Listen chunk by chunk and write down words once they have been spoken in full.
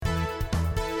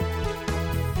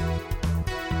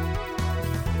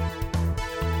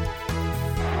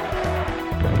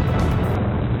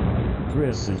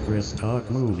Chris and Chris Talk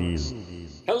Movies.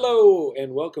 Hello,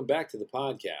 and welcome back to the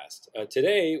podcast.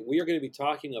 Today, we are going to be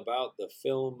talking about the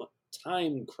film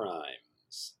Time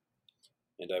Crimes.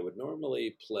 And I would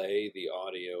normally play the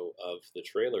audio of the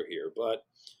trailer here, but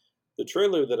the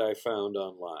trailer that I found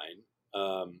online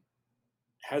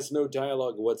has no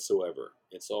dialogue whatsoever.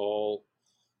 It's all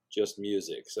just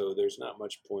music, so there's not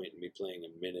much point in me playing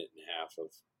a minute and a half of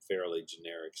fairly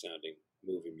generic sounding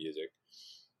movie music.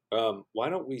 Why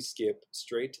don't we skip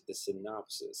straight to the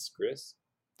synopsis, Chris?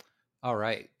 All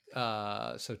right.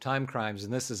 So Time Crimes,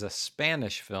 and this is a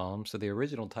Spanish film. So the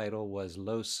original title was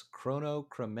Los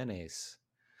Cronocrímenes.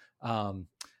 Um,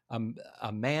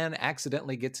 a man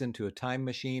accidentally gets into a time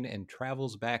machine and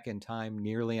travels back in time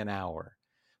nearly an hour.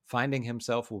 Finding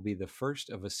himself will be the first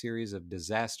of a series of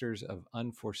disasters of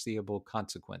unforeseeable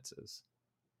consequences.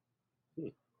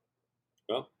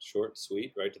 Well, short,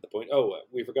 sweet, right to the point. Oh,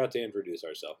 we forgot to introduce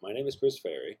ourselves. My name is Chris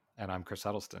Ferry, And I'm Chris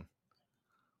Huddleston.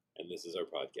 and this is our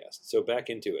podcast. So back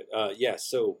into it. Yes.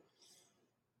 So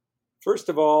first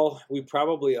of all, we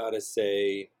probably ought to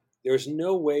say there's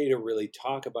no way to really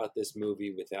talk about this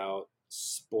movie without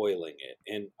spoiling it.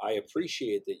 And I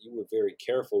appreciate that you were very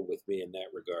careful with me in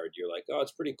that regard. You're like, oh,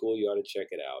 it's pretty cool. You ought to check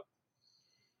it out.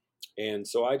 And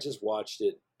so I just watched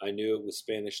it. I knew it was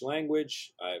Spanish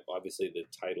language. Obviously, the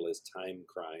title is Time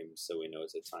Crimes, so we know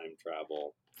it's a time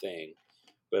travel thing.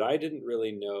 But I didn't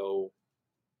really know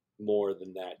more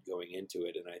than that going into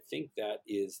it. And I think that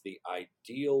is the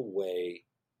ideal way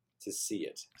to see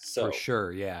it. So, For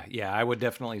sure. Yeah. Yeah. I would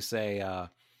definitely say,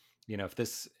 if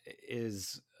this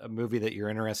is a movie that you're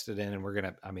interested in, and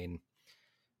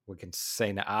we can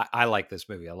say now, I like this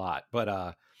movie a lot,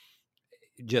 but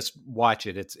just watch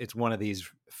it. It's one of these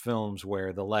films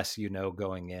where the less you know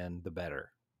going in, the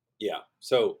better. yeah.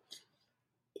 So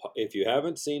if you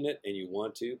haven't seen it and you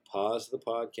want to, pause the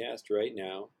podcast right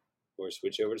now or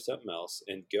switch over to something else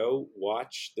and go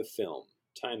watch the film,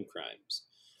 Time Crimes.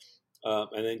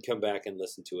 And then come back and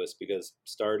listen to us, because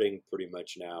starting pretty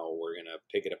much now, we're going to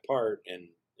pick it apart, and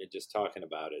just talking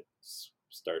about it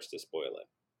starts to spoil it.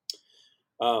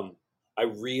 I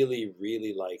really,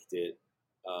 really liked it.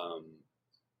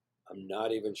 I'm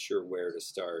not even sure where to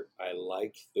start. I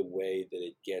like the way that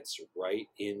it gets right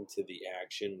into the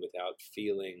action without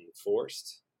feeling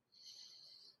forced.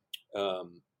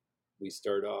 We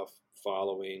start off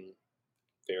following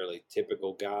fairly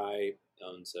typical guy,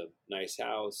 owns a nice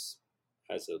house,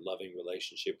 has a loving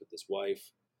relationship with his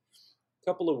wife. A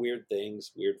couple of weird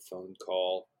things, weird phone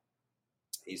call.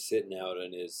 He's sitting out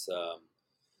in his, a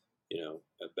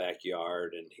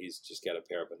backyard, and he's just got a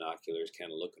pair of binoculars,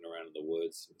 kind of looking around in the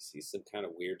woods. He sees some kind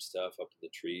of weird stuff up in the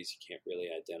trees. He can't really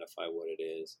identify what it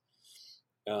is.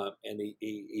 And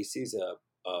he sees a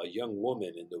young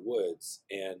woman in the woods,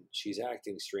 and she's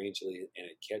acting strangely, and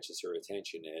it catches her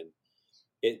attention. And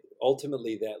it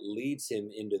ultimately that leads him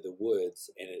into the woods,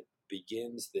 and it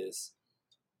begins this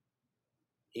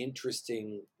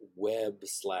interesting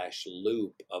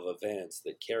web/loop of events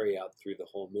that carry out through the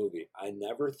whole movie. I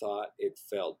never thought it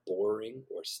felt boring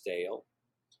or stale.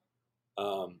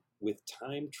 With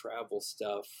time travel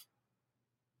stuff,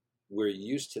 we're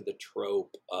used to the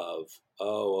trope of,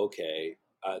 oh, okay,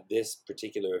 this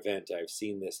particular event, I've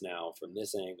seen this now from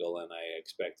this angle, and I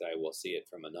expect I will see it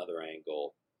from another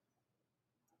angle.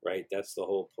 Right? That's the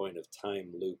whole point of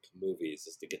time loop movies,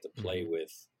 is to get to play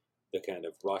with the kind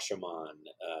of Rashomon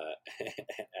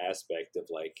aspect of,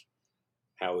 like,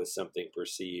 how is something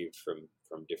perceived from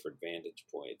different vantage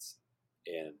points,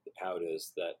 and how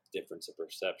does that difference of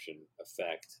perception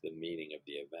affect the meaning of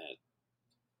the event.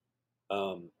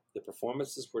 The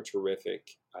performances were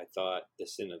terrific. I thought the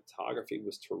cinematography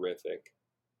was terrific.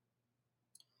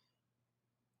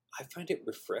 I find it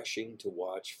refreshing to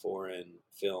watch foreign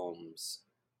films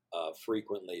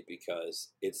frequently,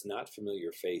 because it's not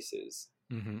familiar faces.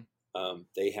 Mm-hmm.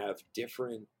 They have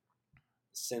different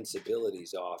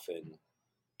sensibilities often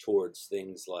towards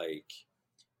things like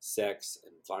sex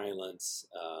and violence,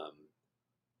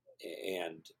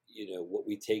 and what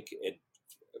we take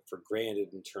for granted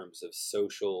in terms of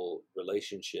social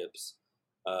relationships,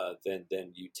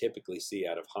 than you typically see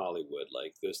out of Hollywood.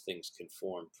 Like, those things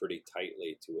conform pretty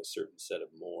tightly to a certain set of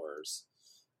mores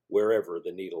wherever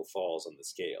the needle falls on the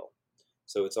scale.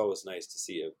 So it's always nice to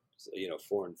see a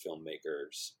foreign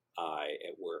filmmaker's eye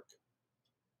at work.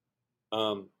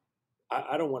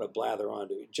 I don't want to blather on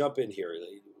to jump in here.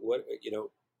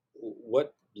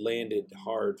 What landed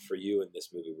hard for you in this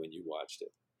movie when you watched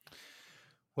it?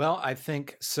 Well, I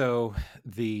think so.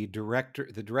 The director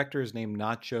is named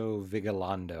Nacho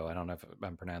Vigalondo. I don't know if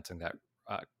I'm pronouncing that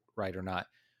right or not.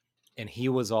 And he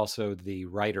was also the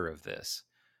writer of this.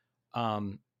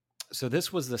 So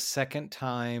this was the second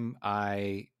time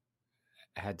I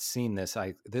had seen this.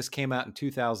 This came out in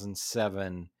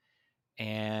 2007,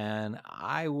 and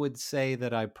I would say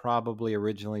that I probably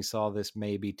originally saw this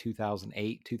maybe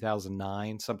 2008,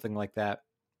 2009, something like that.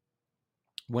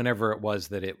 Whenever it was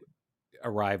that it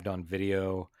arrived on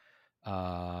video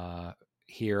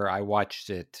here, I watched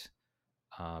it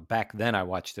back then. I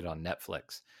watched it on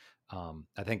Netflix.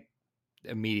 I think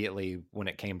immediately when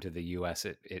it came to the US,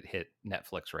 it hit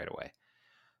Netflix right away.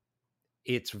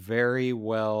 It's very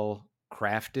well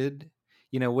crafted,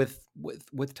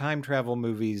 with time travel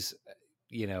movies.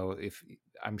 If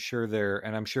I'm sure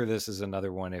I'm sure this is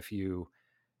another one, if you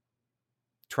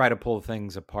try to pull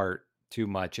things apart too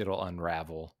much, it'll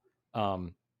unravel.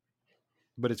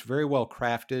 But it's very well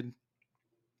crafted.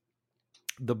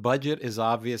 The budget is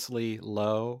obviously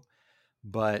low,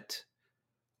 but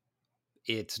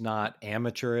it's not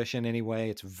amateurish in any way.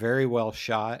 It's very well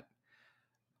shot.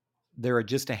 There are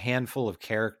just a handful of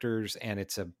characters, and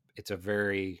it's a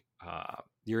very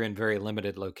you're in very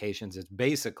limited locations. It's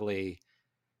basically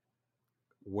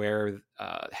where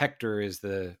Hector is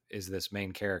this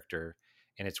main character,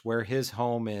 and it's where his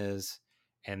home is,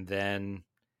 and then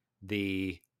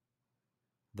the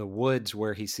woods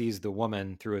where he sees the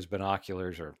woman through his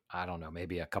binoculars, or I don't know,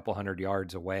 maybe a couple hundred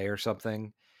yards away or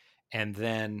something. And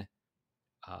then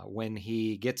when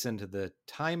he gets into the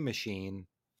time machine,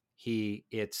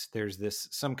 there's this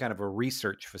some kind of a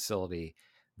research facility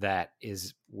that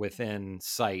is within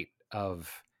sight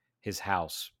of his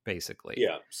house, basically.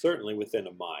 Yeah, certainly within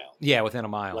a mile. Yeah, within a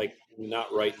mile. Like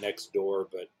not right next door,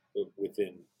 but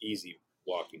within easy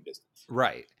walking distance.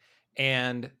 Right.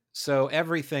 And so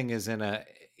everything is in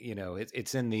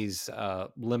it's in these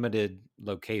limited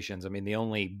locations. I mean, the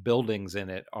only buildings in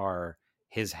it are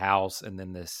his house and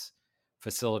then this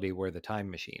facility where the time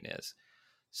machine is.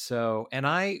 So, and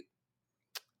I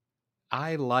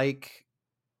like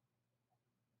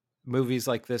movies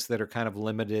like this that are kind of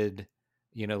limited,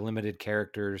 limited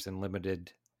characters and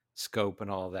limited scope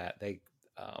and all that.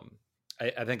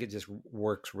 I think it just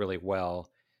works really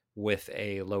well with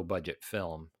a low budget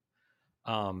film.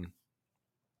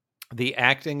 The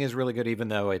acting is really good, even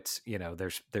though it's,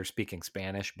 they're speaking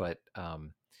Spanish, but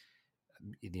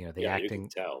the acting, you can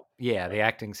tell. Yeah, the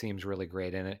acting seems really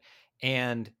great in it.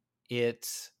 And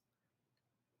it's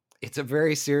a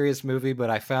very serious movie, but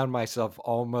I found myself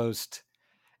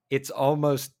it's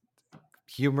almost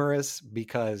humorous,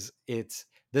 because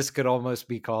this could almost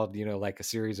be called, like a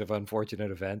series of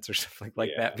unfortunate events or something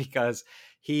like that, because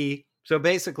so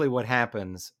basically what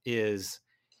happens is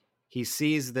he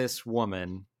sees this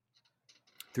woman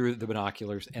through the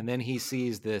binoculars, and then he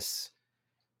sees this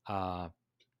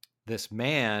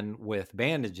man with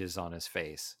bandages on his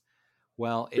face.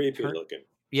 Well, creepy looking.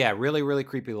 Yeah, really, really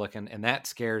creepy looking, and that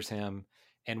scares him.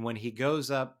 And when he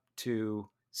goes up to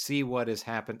see what has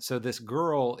happened, so this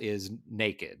girl is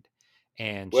naked,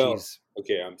 and she's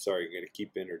okay. I'm sorry, I'm going to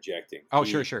keep interjecting. Oh,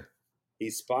 sure. He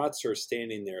spots her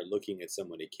standing there looking at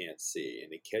someone he can't see,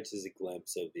 and he catches a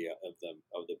glimpse of the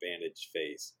bandaged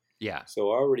face. Yeah. So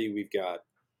already we've got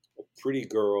a pretty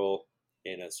girl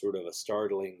in a sort of a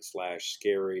startling /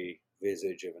 scary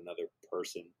visage of another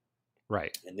person.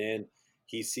 Right. And then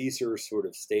he sees her sort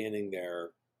of standing there.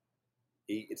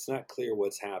 It's not clear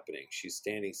what's happening. She's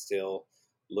standing still,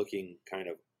 looking kind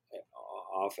of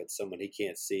off at someone he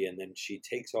can't see, and then she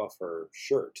takes off her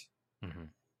shirt. Mm-hmm.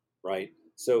 Right.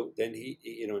 So then he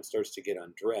it starts to get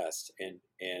undressed,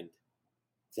 and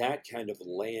that kind of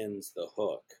lands the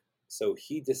hook. So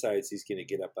he decides he's going to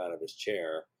get up out of his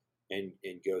chair and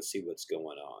go see what's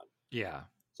going on. Yeah.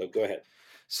 So go ahead.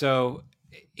 So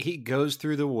he goes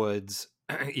through the woods.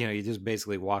 He just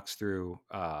basically walks through.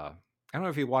 I don't know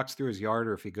if he walks through his yard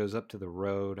or if he goes up to the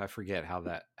road. I forget how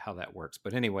that works.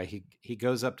 But anyway, he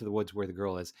goes up to the woods where the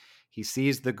girl is. He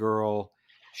sees the girl.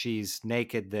 She's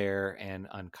naked there and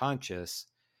unconscious,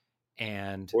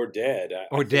 or dead.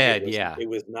 Yeah. It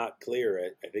was not clear.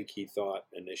 I think he thought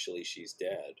initially she's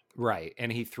dead. Right. And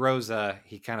he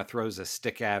kind of throws a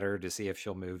stick at her to see if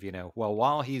she'll move, Well,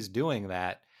 while he's doing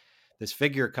that, this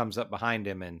figure comes up behind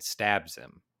him and stabs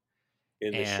him.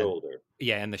 In the shoulder.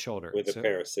 Yeah, in the shoulder. With a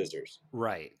pair of scissors.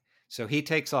 Right. So he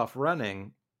takes off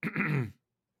running, and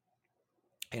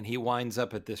he winds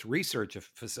up at this research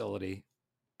facility,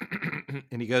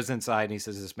 and he goes inside and he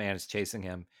says this man is chasing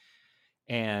him.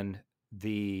 And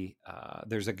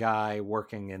there's a guy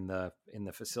working in the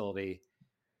facility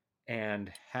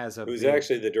and has who's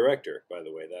actually the director, by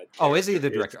the way. Is he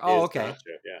the director? Okay. Gotcha,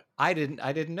 yeah. I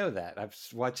didn't know that. I've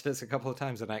watched this a couple of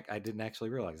times and I didn't actually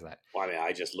realize that. Well, I mean,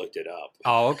 I just looked it up.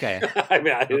 Oh, okay. I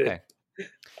mean, I didn't. Okay.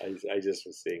 I just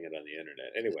was seeing it on the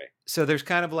internet. Anyway, So there's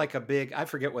kind of like a big, I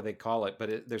forget what they call it,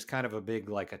 but there's kind of a big,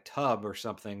 like a tub or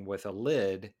something with a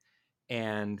lid,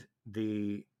 and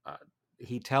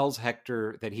he tells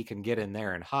Hector that he can get in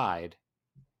there and hide.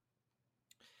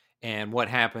 And what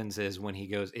happens is when he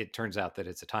goes, it turns out that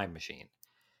it's a time machine.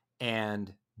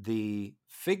 And the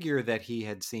figure that he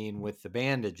had seen with the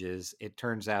bandages, it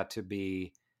turns out to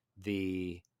be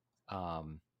the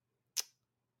um,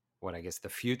 what I guess the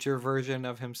future version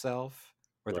of himself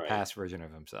or the right. past version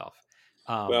of himself.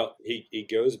 Um, Well, he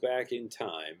goes back in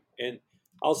time, and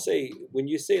I'll say when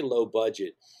you say low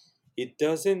budget, it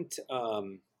doesn't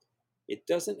it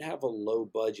doesn't have a low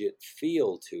budget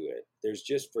feel to it. There's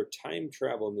just for time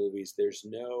travel movies, there's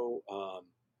no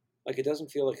like it doesn't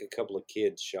feel like a couple of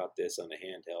kids shot this on a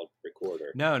handheld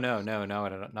recorder. no, no, no, no,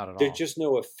 not at There's all. just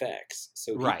no effects.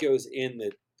 So he Right. goes in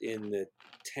the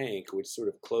tank, which sort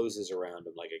of closes around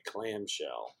him like a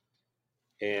clamshell,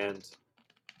 and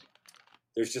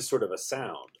there's just sort of a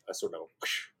sound, a sort of,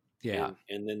 whoosh, Yeah.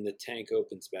 and then the tank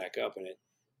opens back up, and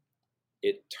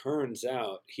it turns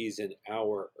out he's an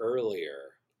hour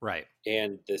earlier, Right.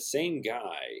 and the same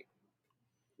guy,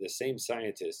 the same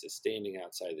scientist, is standing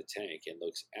outside the tank and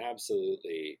looks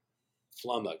absolutely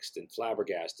flummoxed and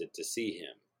flabbergasted to see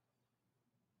him.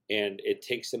 And it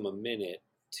takes him a minute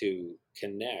to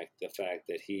connect the fact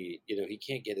that he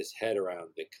can't get his head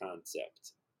around the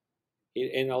concept.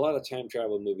 In a lot of time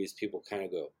travel movies, people kind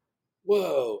of go,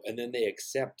 "Whoa," and then they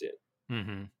accept it.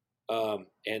 Mm-hmm.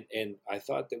 And I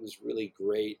thought that was really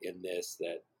great in this,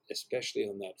 that especially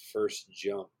on that first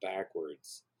jump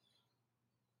backwards,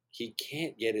 he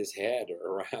can't get his head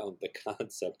around the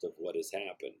concept of what has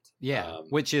happened. Yeah.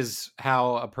 Which is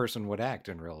how a person would act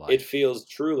in real It life. feels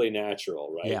truly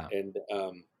natural, right? Yeah.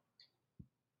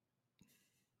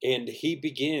 And he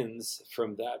begins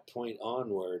from that point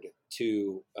onward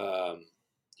to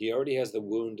he already has the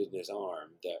wound in his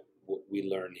arm that we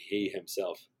learn he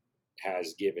himself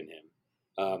has given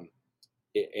him.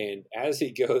 And as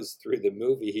he goes through the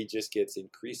movie, he just gets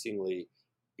increasingly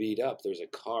beat up. There's a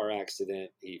car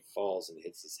accident. He falls and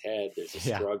hits his head. There's a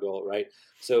Yeah. struggle, right?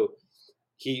 So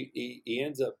he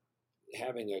ends up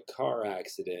having a car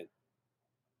accident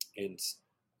and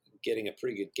getting a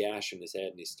pretty good gash in his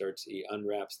head. And he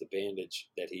unwraps the bandage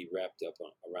that he wrapped up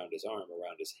around his arm,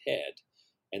 around his head,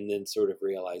 and then sort of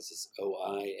realizes, oh,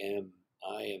 I am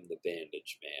the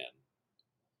bandage man.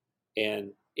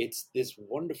 And it's this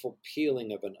wonderful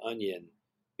peeling of an onion,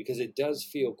 because it does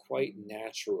feel quite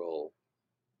natural.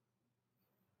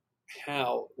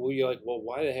 How well, you're like, well,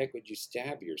 why the heck would you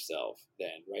stab yourself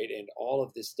then, right? And all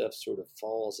of this stuff sort of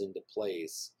falls into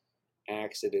place.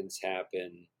 Accidents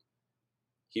happen.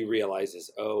 He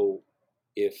realizes, oh,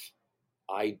 if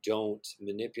I don't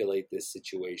manipulate this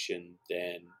situation,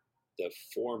 then the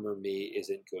former me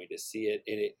isn't going to see it.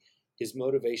 And his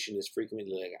motivation is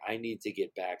frequently like, I need to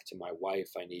get back to my wife.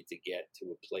 I need to get to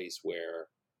a place where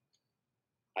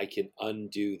I can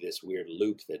undo this weird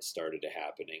loop that started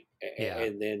happening. Yeah.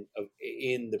 And then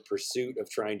in the pursuit of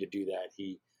trying to do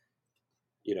that,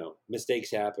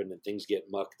 mistakes happen and things get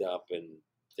mucked up and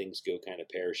things go kind of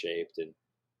pear-shaped. And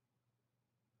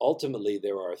ultimately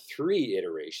there are 3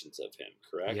 iterations of him,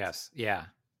 correct? Yes. Yeah.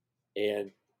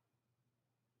 And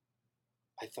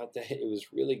I thought that it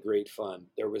was really great fun.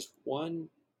 There was one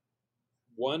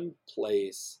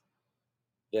place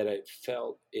that it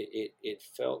felt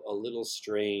a little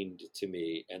strained to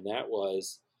me, and that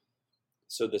was,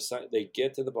 so they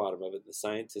get to the bottom of it. The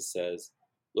scientist says,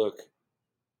 look,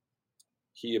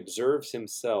 he observes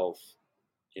himself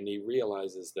and he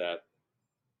realizes that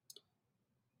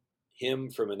him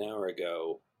from an hour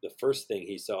ago, the first thing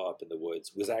he saw up in the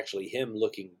woods was actually him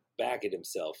looking back at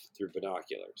himself through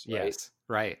binoculars, right? Yes.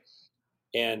 Right.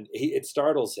 And it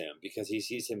startles him because he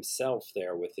sees himself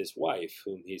there with his wife,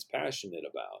 whom he's passionate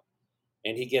about.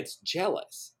 And he gets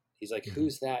jealous. He's like,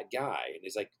 who's that guy? And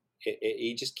he's like,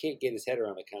 he just can't get his head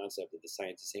around the concept of the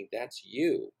scientist saying, that's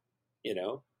you, you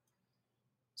know?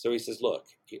 So he says, look,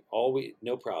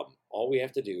 no problem. All we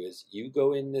have to do is you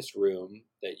go in this room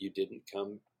that you didn't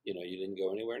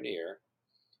go anywhere near.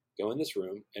 Go in this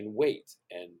room and wait.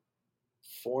 And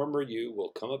former you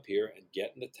will come up here and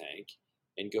get in the tank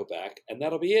and go back, and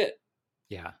that'll be it.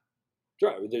 Yeah.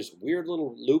 There's a weird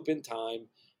little loop in time,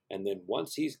 and then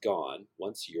once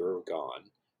you're gone,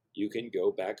 you can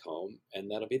go back home,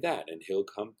 and that'll be that. And he'll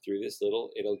come through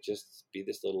it'll just be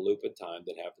this little loop in time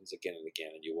that happens again and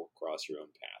again, and you won't cross your own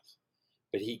path.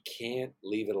 But he can't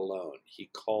leave it alone. He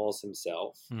calls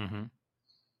himself, Mm-hmm.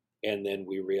 and then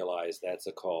we realize that's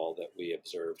a call that we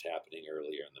observed happening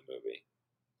earlier in the movie.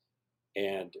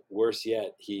 And worse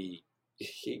yet, he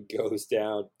he goes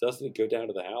down. Doesn't he go down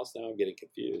to the house? Now I'm getting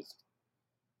confused.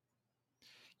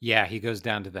 Yeah, he goes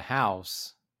down to the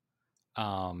house,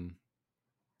 and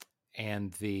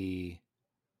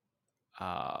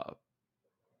uh,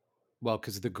 well,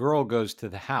 because the girl goes to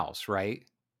the house, right?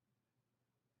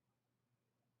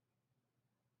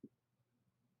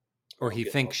 Or I'm he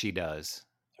getting thinks all, she does.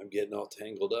 I'm getting all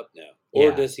tangled up now. Or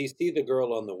Yeah, does he see the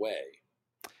girl on the way?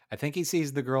 I think he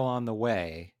sees the girl on the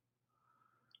way.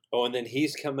 Oh, and then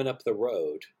he's coming up the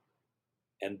road,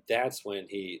 and that's when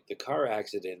the car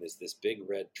accident is this big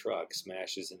red truck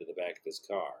smashes into the back of his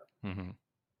car, Hmm.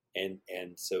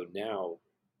 and so now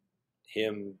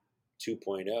him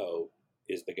 2.0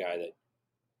 is the guy that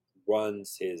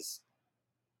runs his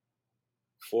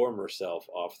former self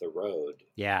off the road.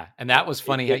 Yeah, and that was It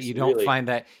funny how gets you don't really find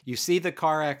that. You see the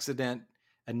car accident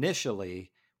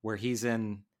initially where he's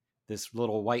in this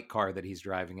little white car that he's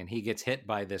driving and he gets hit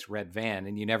by this red van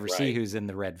and you never see right, who's in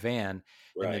the red van.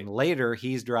 And then right, later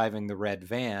he's driving the red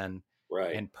van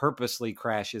right. and purposely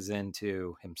crashes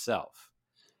into himself.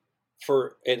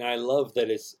 And I love that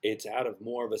it's out of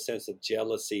more of a sense of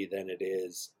jealousy than it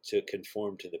is to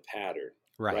conform to the pattern,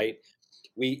 Right. right?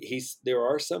 There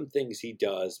are some things he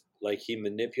does, like he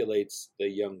manipulates the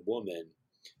young woman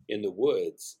in the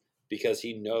woods because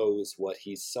he knows what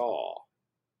he saw,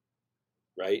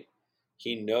 right?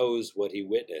 He knows what he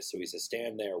witnessed. So he says,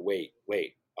 stand there, wait,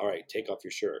 wait. All right, take off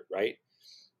your shirt, right?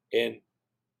 And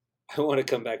I want to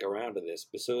come back around to this.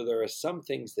 But so there are some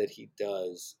things that he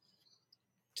does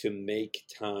to make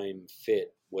time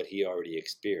fit what he already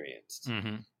experienced.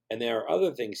 Hmm. And there are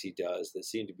other things he does that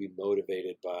seem to be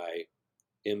motivated by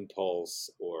impulse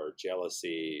or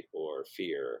jealousy or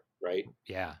fear, right?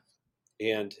 Yeah.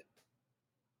 And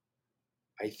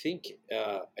I think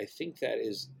that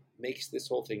is makes this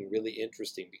whole thing really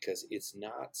interesting because it's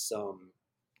not some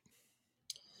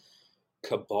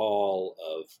cabal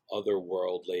of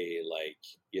otherworldly, like,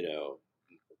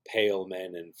 pale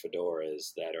men in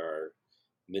fedoras that are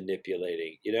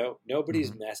manipulating.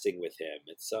 Nobody's Hmm. messing with him.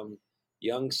 It's some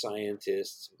young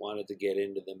scientist wanted to get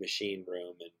into the machine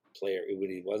room and play when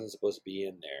he wasn't supposed to be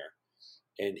in there,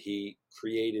 and he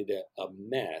created a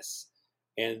mess.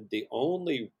 And the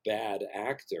only bad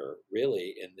actor,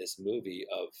 really, in this movie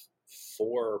of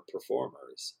four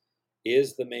performers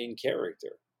is the main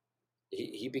character.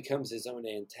 He becomes his own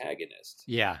antagonist.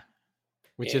 Yeah.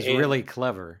 Which is And really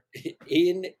clever.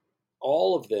 in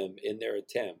all of them, in their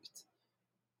attempt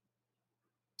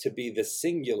to be the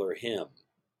singular him,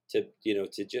 to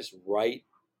just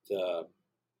the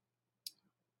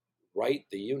write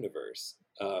the universe,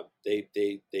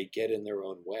 they get in their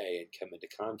own way and come into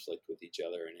conflict with each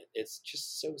other, and it's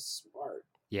just so smart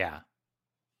Yeah.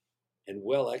 and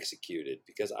well executed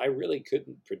because I really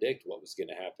couldn't predict what was going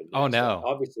to happen Oh next. no.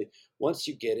 Obviously, once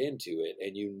you get into it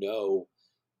and you know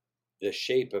the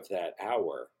shape of that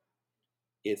hour,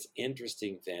 it's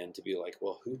interesting then to be like,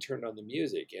 well, who turned on the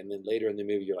music? And then later in the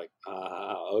movie, you're like,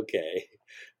 okay,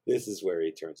 this is where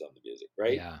he turns on the music,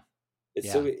 right? Yeah. It's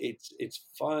Yeah. it's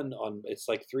fun on it's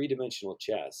like 3-dimensional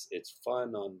chess. It's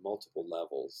fun on multiple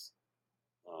levels,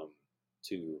 um,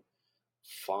 to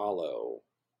follow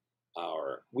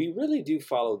we really do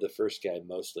follow the first guy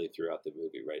mostly throughout the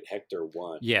movie, right? Hector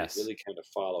 1. We Yes. really kind of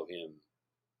follow him.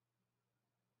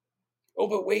 Oh,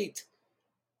 but wait,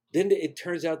 then it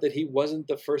turns out that he wasn't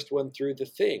the first one through the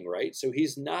thing, right? So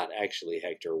he's not actually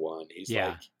Hector 1. He's Yeah.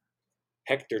 like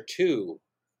Hector 2.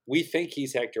 We think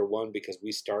he's Hector 1 because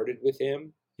we started with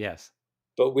him, Yes.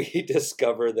 but we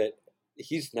discover that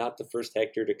he's not the first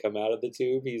Hector to come out of the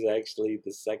tube. He's actually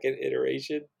the second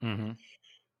iteration. Hmm.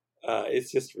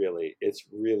 It's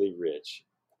really rich.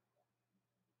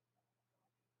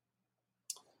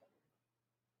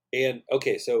 And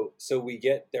okay, so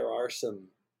there are some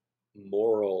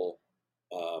moral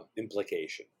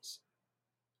implications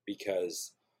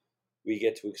because we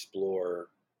get to explore,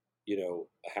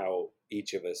 how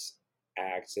each of us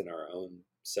acts in our own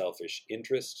selfish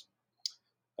interest.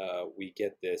 We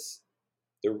get this.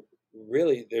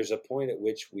 There's a point at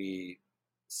which we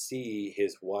see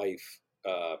his wife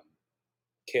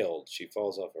killed. She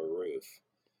falls off a roof,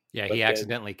 Yeah, he but then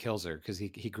accidentally kills her because he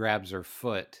grabs her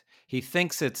foot. He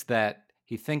thinks it's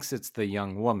the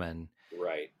young woman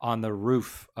right, on the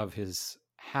roof of his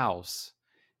house,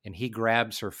 and he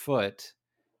grabs her foot,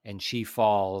 and she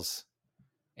falls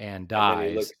and and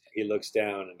then dies. he looks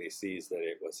down and he sees that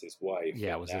it was his wife, Yeah,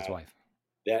 it and was his wife.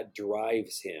 that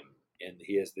drives him, and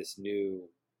he has this new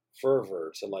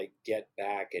fervor to like get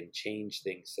back and change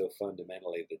things so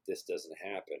fundamentally that this doesn't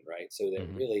happen, right? So that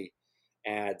Hmm. really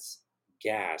adds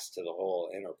gas to the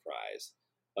whole enterprise.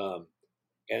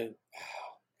 And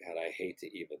oh God, I hate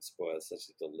to even spoil such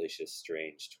a delicious,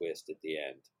 strange twist at the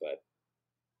end, but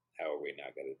how are we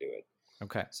not going to do it?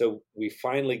 Okay. So we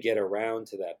finally get around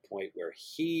to that point where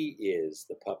he is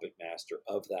the puppet master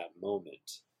of that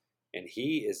moment. And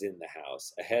he is in the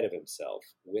house ahead of himself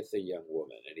with a young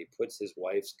woman. And he puts his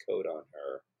wife's coat on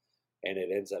her. And it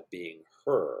ends up being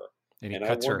her. And he And I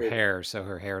cuts her wondered, hair so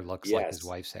her hair looks like his yes.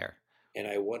 wife's hair. And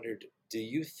I wondered, do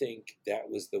you think that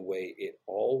was the way it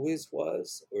always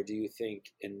was? Or do you think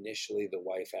initially the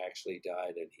wife actually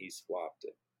died and he swapped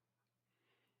it?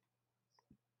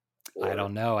 I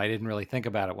don't know. I didn't really think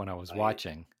about it when I was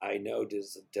watching. I know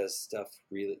does it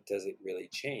really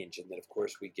change? And then of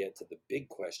course we get to the big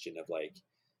question of like,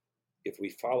 if we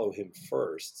follow him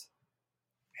first,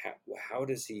 how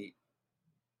does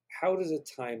a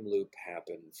time loop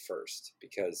happen first?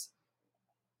 Because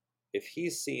if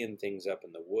he's seeing things up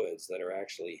in the woods that are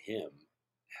actually him,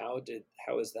 how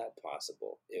is that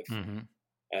possible? If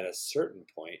at a certain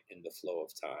point in the flow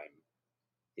of time,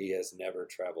 he has never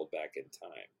traveled back in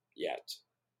time yet.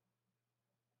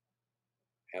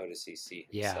 How does he see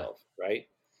himself? Yeah. Right?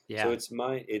 Yeah. So it's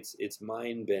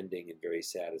mind bending in very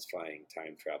satisfying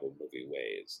time travel movie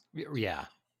ways. Yeah.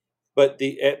 But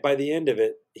by the end of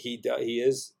it, he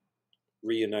is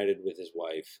reunited with his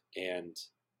wife, and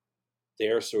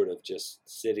they're sort of just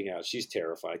sitting out. She's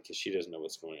terrified because she doesn't know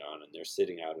what's going on, and they're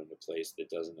sitting out in a place that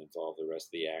doesn't involve the rest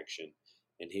of the action.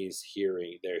 And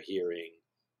they're hearing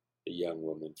the young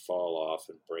woman fall off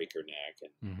and break her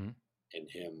neck, and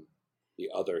the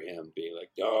other him being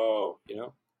like, "Oh,"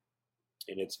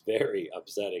 and it's very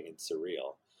upsetting and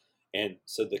surreal. And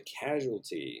so the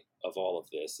casualty of all of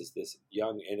this is this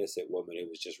young innocent woman who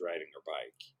was just riding her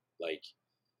bike. Like,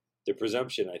 the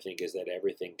presumption, I think, is that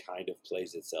everything kind of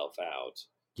plays itself out.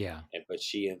 Yeah. But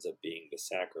she ends up being the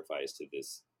sacrifice to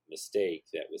this mistake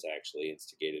that was actually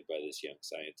instigated by this young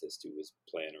scientist who was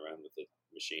playing around with a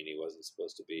machine he wasn't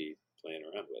supposed to be playing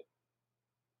around with.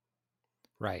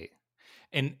 Right.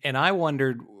 And I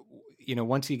wondered,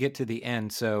 once you get to the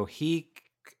end, so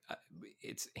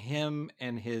it's him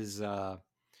and his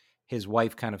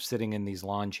wife kind of sitting in these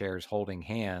lawn chairs holding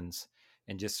hands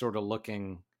and just sort of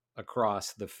looking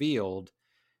across the field,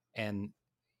 and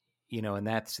and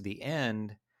that's the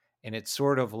end. And it's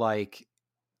sort of like,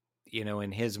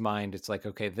 in his mind, it's like,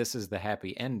 okay, this is the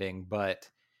happy ending. But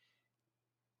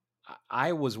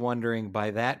I was wondering,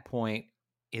 by that point,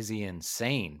 is he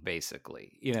insane,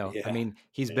 basically? Yeah. I mean,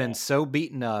 he's been so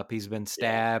beaten up, he's been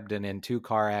stabbed and in 2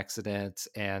 car accidents,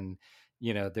 and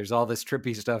there's all this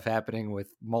trippy stuff happening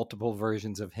with multiple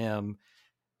versions of him.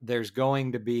 There's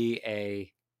going to be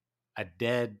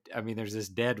there's this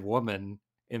dead woman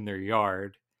in their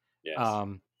yard. Yes.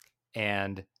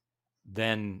 And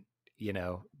then,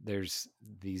 there's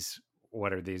these,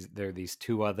 what are these? There are these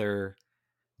 2 other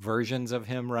versions of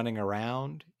him running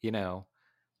around,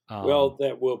 well,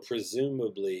 that will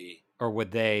presumably, or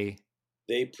would they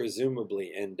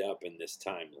presumably end up in this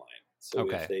timeline. So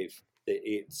okay. if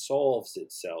it solves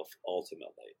itself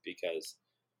ultimately, because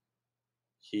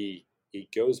he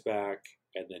goes back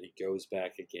and then he goes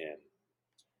back again,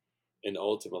 and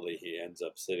ultimately he ends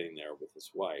up sitting there with his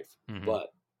wife.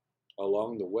 But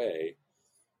along the way,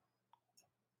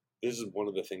 this is one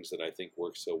of the things that I think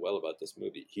works so well about this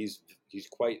movie. He's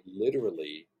quite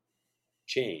literally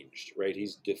changed, right?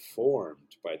 He's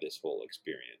deformed by this whole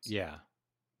experience. Yeah.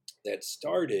 That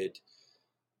started,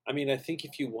 I mean, I think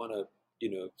if you want to,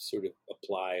 sort of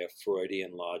apply a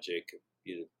Freudian logic,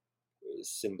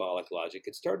 symbolic logic,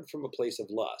 it started from a place of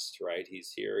lust, right?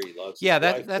 He's here, he loves his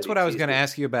wife, that's what I was going to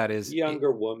ask you about. Is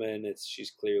younger woman,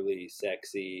 she's clearly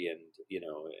sexy and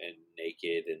and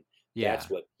naked, and that's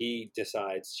what he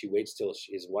decides. She waits till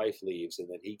his wife leaves, and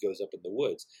then he goes up in the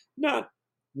woods. Not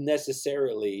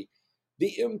necessarily.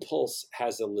 The impulse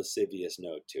has a lascivious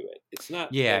note to it. It's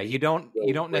not. Yeah, you don't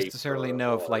necessarily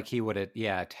know if like he would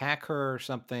attack her or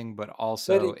something, but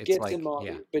also it's like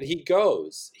But he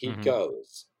goes. He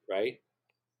goes, right?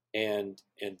 And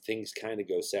things kind of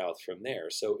go south from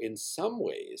there. So in some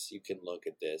ways, you can look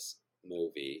at this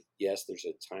movie. Yes, there's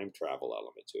a time travel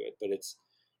element to it, but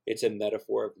it's a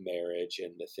metaphor of marriage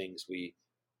and the things the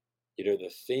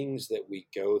things that we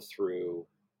go through.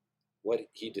 What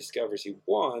he discovers he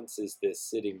wants is this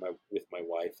sitting with my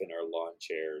wife in our lawn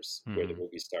chairs where the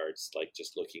movie starts, like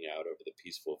just looking out over the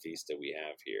peaceful vista we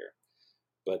have here.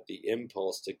 But the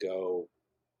impulse to go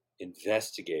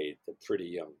investigate the pretty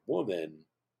young woman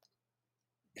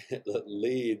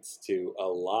leads to a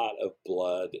lot of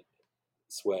blood,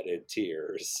 sweat, and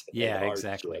tears. Yeah, and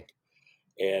exactly.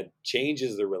 And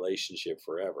changes the relationship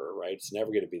forever, right? It's never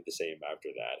going to be the same after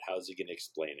that. How's he going to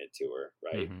explain it to her,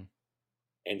 right?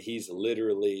 And he's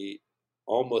literally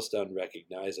almost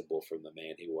unrecognizable from the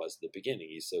man he was at the beginning.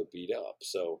 He's so beat up.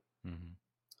 So Mhm.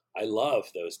 I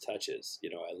love those touches.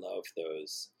 I love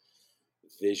those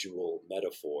visual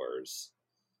metaphors.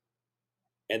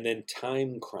 And then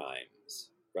time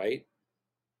crimes, right?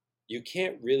 You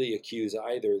can't really accuse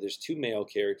either. There's two male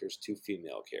characters, two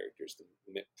female characters,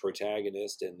 the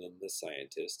protagonist and then the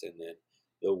scientist, and then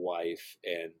the wife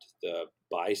and the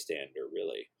bystander,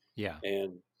 really. Yeah.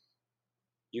 And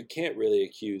you can't really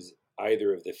accuse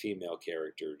either of the female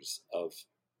characters of,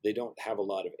 they don't have a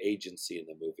lot of agency in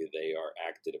the movie. They are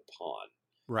acted upon.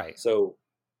 Right. So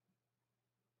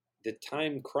the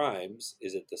time crimes,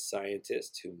 is it the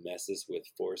scientist who messes with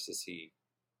forces he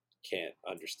can't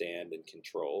understand and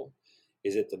control?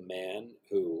 Is it the man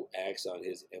who acts on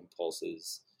his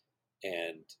impulses?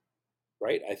 And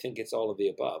right, I think it's all of the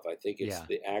above. I think it's Yeah.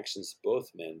 the actions both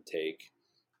men take.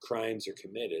 Crimes are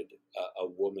committed. A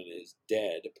woman is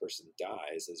dead. A person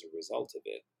dies as a result of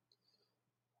it.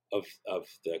 Of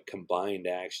the combined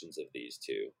actions of these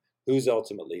two. Who's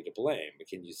ultimately to blame?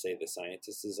 Can you say the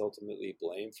scientist is ultimately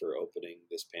blamed for opening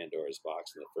this Pandora's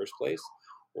box in the first place,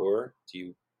 or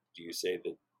do you say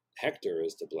that Hector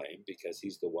is to blame because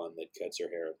he's the one that cuts her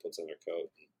hair and puts on her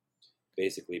coat and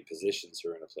basically positions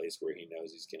her in a place where he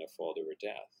knows he's going to fall to her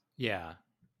death? Yeah.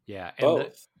 Yeah.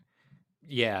 Both.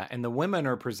 And the women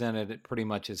are presented pretty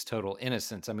much as total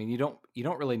innocence. I mean, you don't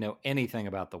really know anything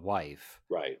about the wife.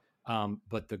 Right.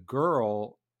 But the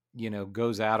girl,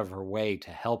 goes out of her way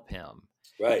to help him.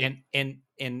 Right.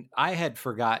 And I had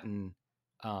forgotten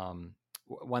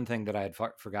one thing that I had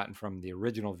forgotten from the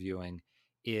original viewing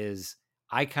is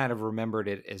I kind of remembered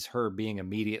it as her being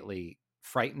immediately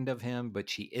frightened of him, but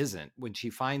she isn't. When she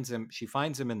finds him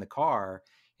in the car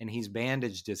and he's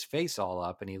bandaged his face all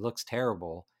up and he looks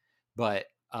terrible, but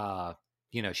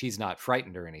she's not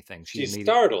frightened or anything. She's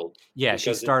startled. Yeah,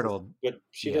 she's startled. But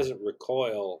she Yeah. doesn't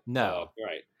recoil. No.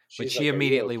 Right. But She's she like, "Are you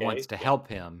immediately okay?" wants to help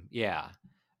him. Yeah.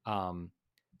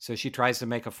 So she tries to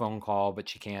make a phone call, but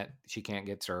she can't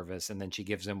get service, and then she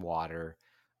gives him water.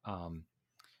 Um,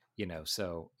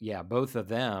 so yeah, both of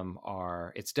them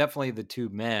it's definitely the two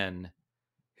men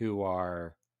who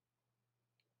are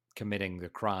committing the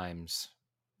crimes,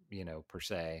 per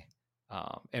se.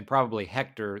 And probably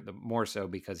Hector the more so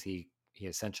because he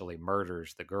essentially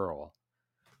murders the girl.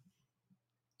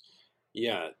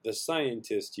 Yeah, the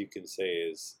scientist, you can say,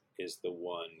 is the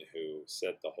one who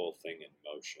set the whole thing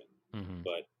in motion. Mm-hmm.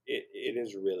 But it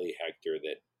is really Hector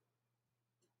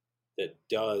that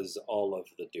does all of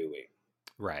the doing.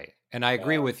 Right. And I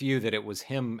agree with you that it was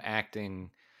him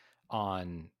acting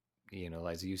on,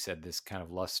 as you said, this kind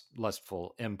of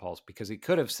lustful impulse, because he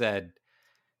could have said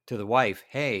to the wife,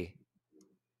 "Hey,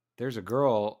 there's a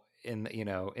girl in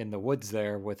the woods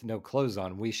there with no clothes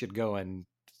on. We should go and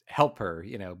help her,"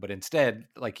 but instead,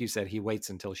 like you said, he waits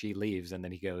until she leaves and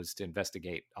then he goes to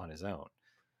investigate on his own.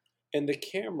 And the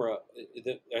camera,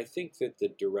 I think that the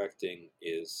directing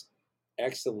is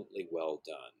excellently well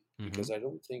done, because Mm-hmm. I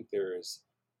don't think there is,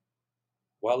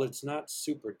 while it's not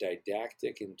super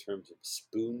didactic in terms of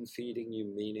spoon feeding you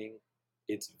meaning,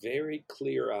 it's very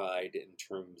clear eyed in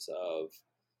terms of,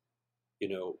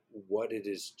 what it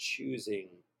is choosing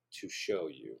to show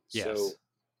you. Yes. So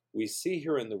we see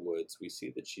her in the woods. We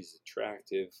see that she's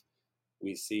attractive.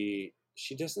 We see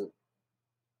she doesn't,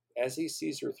 as he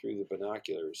sees her through the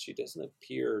binoculars, she doesn't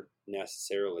appear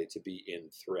necessarily to be in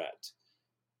threat.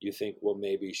 You think, well,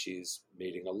 maybe she's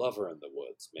meeting a lover in the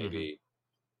woods. Maybe,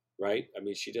 right? I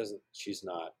mean, she's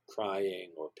not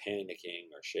crying or panicking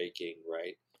or shaking,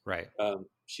 right? Right.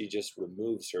 She just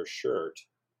removes her shirt,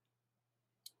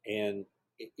 and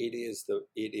it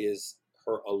is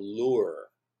her allure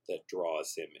that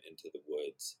draws him into the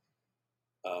woods.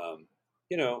 Um,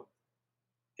 you know,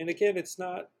 and again, it's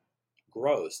not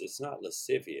gross. It's not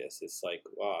lascivious. It's like,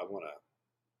 wow, I want to.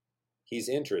 He's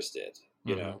interested,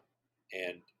 Mm-hmm.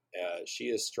 and she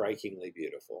is strikingly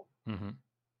beautiful. Mm-hmm.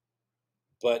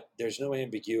 But there's no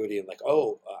ambiguity in like,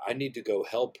 oh, I need to go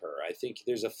help her. I think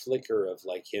there's a flicker of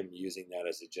like him using that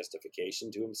as a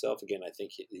justification to himself. Again, I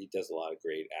think he does a lot of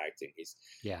great acting.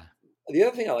 Yeah. The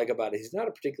other thing I like about it, he's not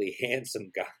a particularly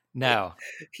handsome guy. No.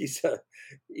 he's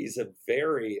a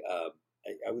very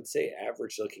I would say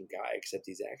average looking guy, except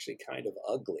he's actually kind of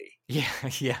ugly. Yeah.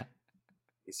 Yeah.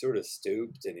 He's sort of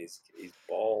stooped, and he's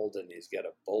bald, and he's got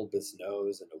a bulbous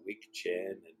nose and a weak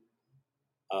chin,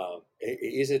 and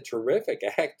he's a terrific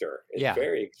actor. A Yeah.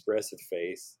 very expressive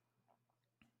face.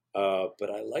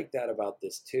 But I like that about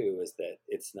this too, is that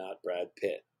it's not Brad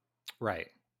Pitt. Right.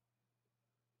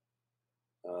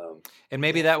 And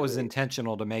maybe yeah, that was really.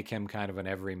 intentional to make him kind of an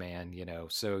everyman,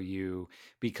 so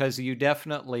because you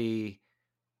definitely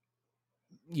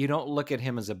you don't look at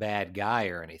him as a bad guy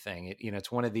or anything.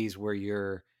 It's one of these where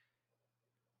you're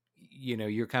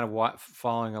kind of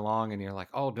following along and you're like,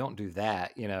 oh, don't do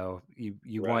that.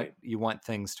 Right. You want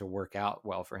things to work out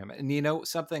well for him. And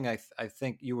something I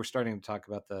think you were starting to talk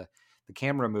about the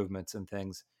camera movements and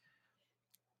things.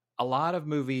 A lot of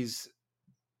movies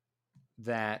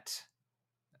that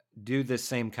do this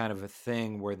same kind of a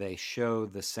thing where they show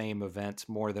the same events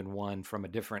more than once from a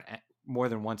different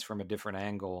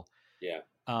angle. Yeah.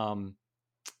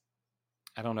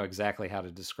 I don't know exactly how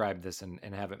to describe this and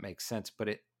have it make sense, but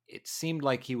it seemed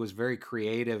like he was very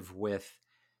creative with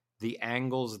the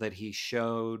angles that he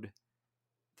showed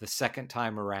the second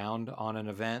time around on an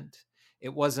event.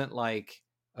 It wasn't like,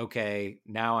 okay,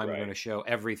 now I'm going to show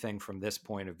everything from this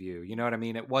point of view. You know what I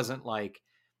mean? It wasn't like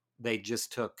they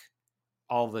just took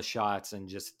all the shots and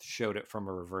just showed it from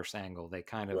a reverse angle. They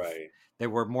kind of they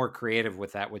were more creative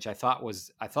with that, which I thought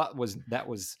was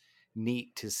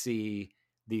neat to see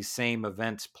these same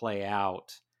events play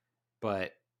out,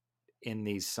 but in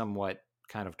these somewhat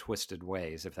kind of twisted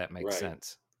ways, if that makes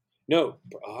sense. No,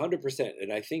 100%.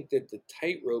 And I think that the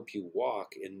tightrope you walk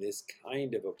in this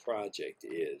kind of a project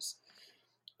is,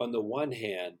 on the one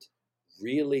hand,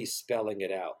 really spelling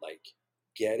it out. Like,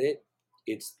 get it?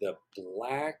 It's the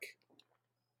black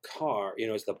car,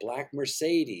 it's the black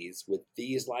Mercedes with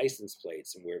these license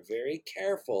plates. And we're very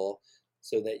careful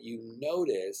so that you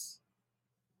notice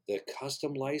the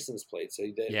custom license plate. So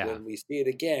that when we see it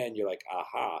again, you're like,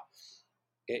 aha.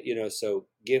 So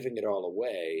giving it all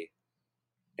away.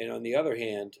 And on the other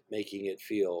hand, making it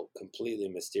feel completely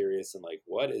mysterious and like,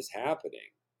 what is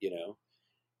happening,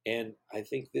 And I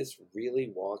think this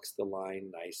really walks the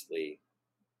line nicely.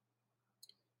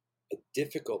 A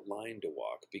difficult line to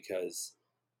walk because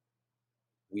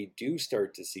we do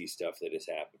start to see stuff that has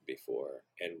happened before.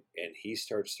 And he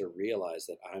starts to realize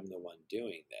that I'm the one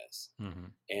doing this. Mm-hmm.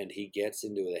 And he gets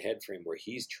into the head frame where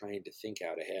he's trying to think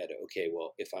out ahead. Okay,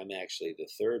 well, if I'm actually the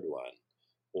third one,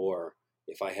 or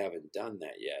if I haven't done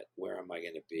that yet, where am I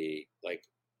going to be? Like,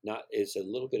 not, it's a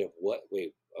little bit of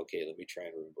okay, let me try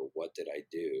and remember, what did I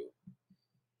do?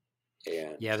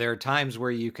 And yeah, there are times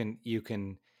where you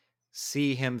can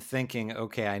see him thinking,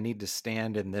 okay, I need to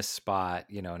stand in this spot,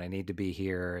 and I need to be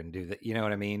here and do that. You know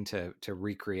what I mean? To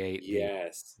recreate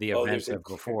the events of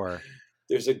before.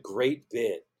 There's a great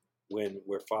bit when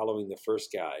we're following the first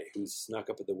guy who's snuck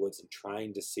up in the woods and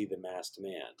trying to see the masked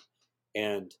man.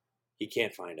 And he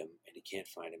can't find him, and he can't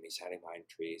find him. He's hiding behind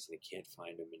trees, and he can't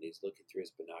find him, and he's looking through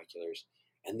his binoculars.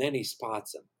 And then he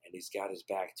spots him, and he's got his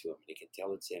back to him, and he can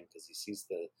tell it's him because he sees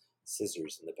the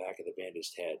scissors in the back of the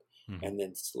bandaged head. Mm-hmm. And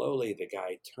then slowly the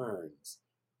guy turns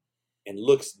and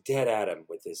looks dead at him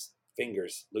with his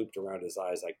fingers looped around his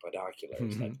eyes like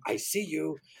binoculars. Mm-hmm. Like, I see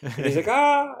you. And he's like,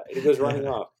 ah! And he goes running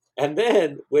off. And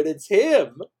then when it's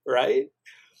him, right?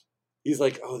 He's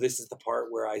like, oh, this is the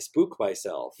part where I spook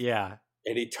myself. Yeah.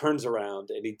 And he turns around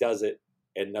and he does it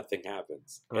and nothing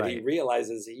happens. And he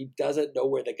realizes he doesn't know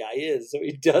where the guy is. So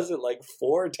he does it like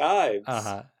 4 times.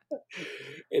 Uh-huh.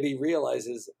 And he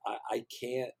realizes, I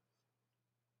can't.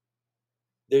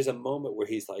 There's a moment where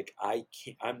he's like,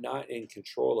 I'm not in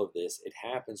control of this. It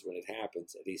happens when it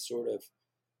happens. And he sort of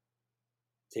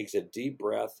takes a deep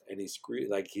breath and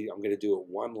I'm going to do it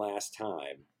one last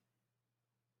time.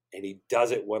 And he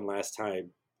does it one last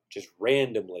time, just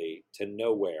randomly to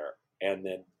nowhere. And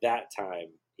then that time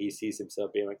he sees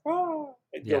himself being like,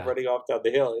 and go running off down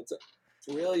the hill. It's a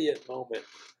brilliant moment.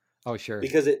 Oh, sure.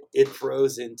 Because it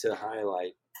throws into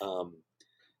highlight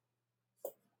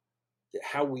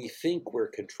how we think we're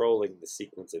controlling the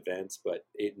sequence events, but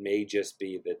it may just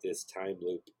be that this time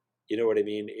loop, you know what I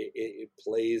mean? It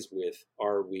plays with,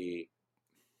 are we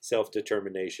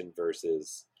self-determination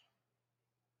versus,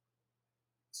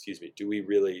 do we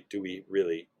really,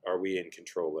 are we in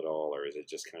control at all? Or is it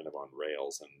just kind of on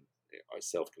rails, and our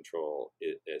self-control,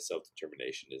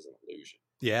 self-determination is an illusion?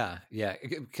 Yeah.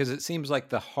 Because it seems like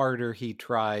the harder he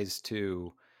tries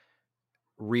to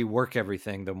rework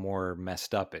everything, the more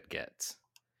messed up it gets.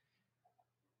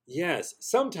 Yes,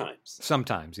 sometimes,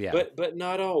 yeah, but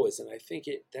not always. And I think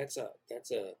that's a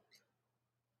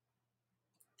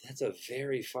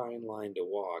very fine line to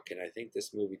walk. And I think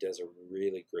this movie does a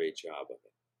really great job of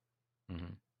it.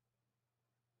 Mm-hmm.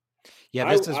 Yeah,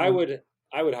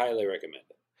 I would highly recommend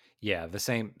it. Yeah, the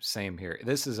same here.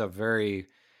 This is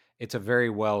it's a very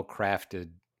well crafted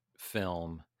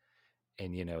film.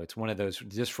 And, it's one of those,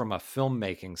 just from a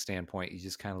filmmaking standpoint, you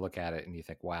just kind of look at it and you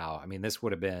think, wow, I mean, this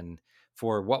would have been,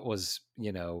 for what was,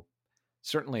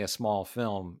 certainly a small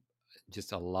film,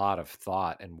 just a lot of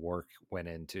thought and work went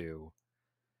into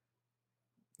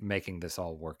making this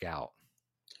all work out.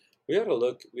 We ought to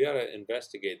look. We ought to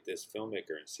investigate this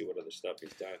filmmaker and see what other stuff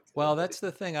he's done. Well, that's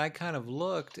the thing. I kind of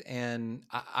looked, and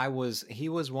he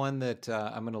was one that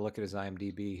I'm going to look at his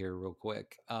IMDb here real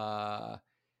quick.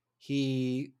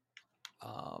 He,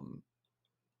 um,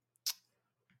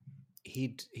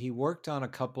 he worked on a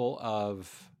couple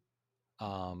of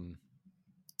um,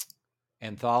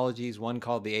 anthologies. One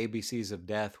called The ABCs of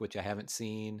Death, which I haven't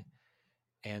seen,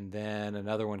 and then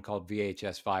another one called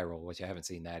VHS Viral, which I haven't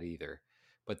seen that either.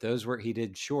 But those were he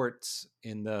did shorts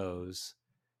in those,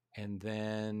 and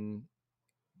then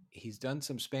he's done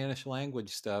some Spanish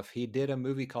language stuff. He did a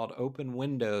movie called Open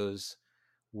Windows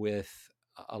with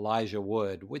Elijah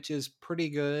Wood, which is pretty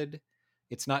good.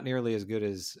 It's not nearly as good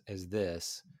as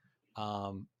this.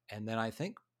 And then I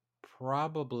think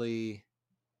probably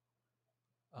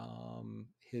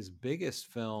his biggest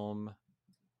film. I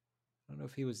don't know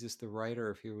if he was just the writer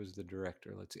or if he was the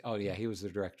director. Let's see. Oh yeah, he was the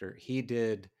director. He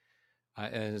did.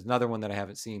 And there's another one that I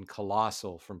haven't seen,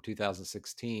 Colossal from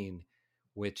 2016,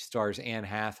 which stars Anne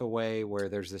Hathaway, where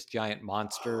there's this giant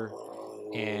monster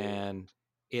and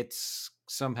it's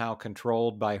somehow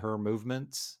controlled by her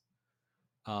movements.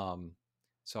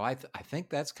 So I think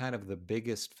that's kind of the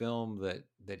biggest film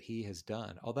that he has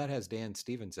done. Oh, that has Dan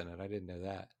Stevens in it. I didn't know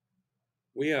that.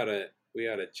 We ought to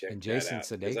check And that Jason out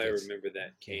because I remember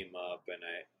that came up and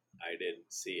I didn't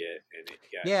see it and it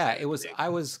got yeah, it was. I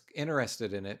was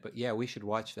interested in it, but yeah, we should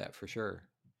watch that for sure.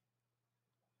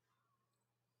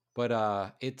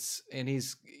 But it's and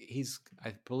he's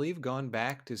I believe gone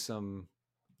back to some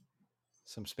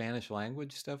Spanish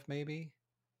language stuff maybe.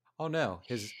 Oh no,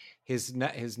 his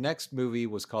next movie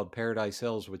was called Paradise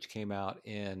Hills, which came out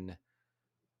in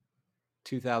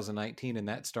 2019, and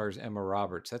that stars Emma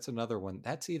Roberts. That's another one.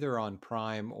 That's either on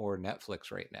Prime or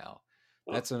Netflix right now.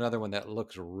 That's another one that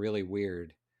looks really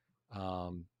weird,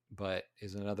 but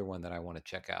is another one that I want to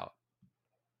check out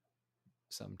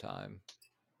sometime.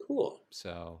 Cool.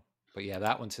 So, but yeah,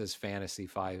 that one says fantasy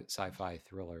sci-fi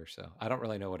thriller. So I don't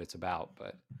really know what it's about,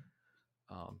 but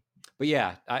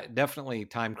yeah, definitely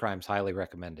Time Crimes, highly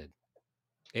recommended.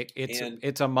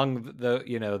 It's among the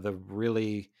the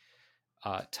really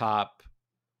top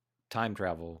time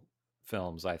travel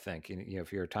films. I think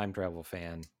if you're a time travel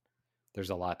fan, there's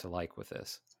a lot to like with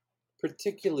this.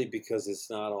 Particularly because it's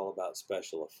not all about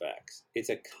special effects. It's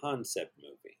a concept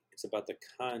movie. It's about the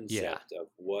concept of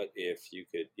what if you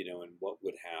could, and what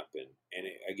would happen. And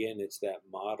again, it's that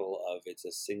model of it's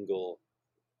a single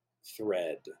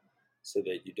thread, so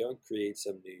that you don't create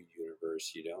some new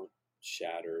universe, you don't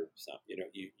shatter some,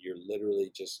 you're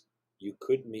literally just, you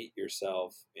could meet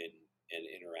yourself and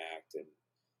interact and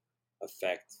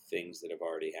affect things that have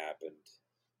already happened.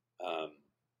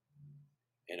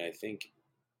 And I think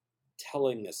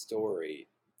telling a story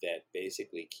that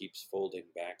basically keeps folding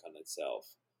back on itself,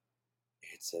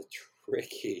 it's a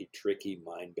tricky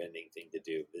mind-bending thing to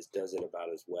do. This does it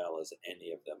about as well as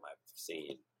any of them I've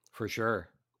seen. For sure.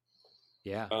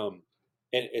 Yeah.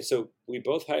 And so we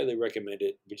both highly recommend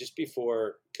it. But just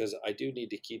before, because I do need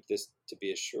to keep this to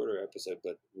be a shorter episode,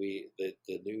 but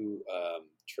the new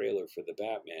trailer for the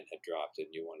Batman had dropped, and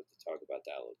you wanted to talk about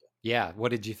that a little bit. Yeah.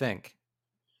 What did you think?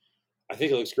 I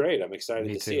think it looks great. I'm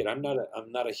excited to see it. I'm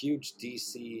not a huge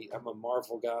DC. I'm a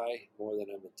Marvel guy more than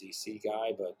I'm a DC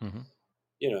guy. But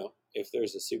if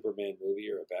there's a Superman movie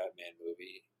or a Batman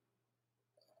movie,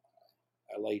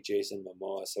 I like Jason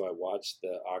Momoa, so I watched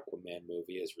the Aquaman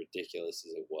movie, as ridiculous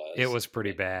as it was. It was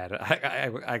pretty bad.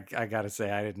 I gotta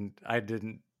say, I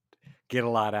didn't get a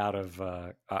lot out of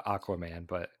Aquaman,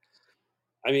 but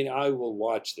I mean, I will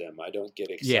watch them. I don't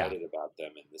get excited about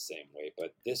them in the same way,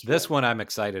 but this one I'm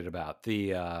excited about.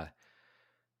 The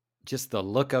just the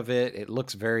look of it. It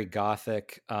looks very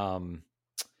gothic.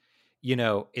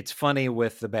 It's funny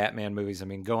with the Batman movies. I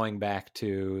mean, going back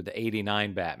to the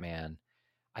 '89 Batman,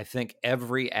 I think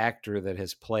every actor that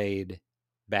has played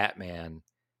Batman,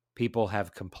 people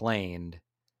have complained,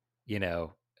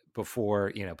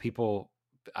 before, people,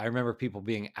 I remember people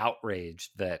being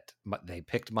outraged that they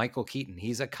picked Michael Keaton.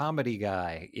 He's a comedy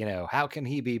guy. How can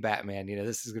he be Batman?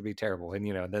 This is going to be terrible. And,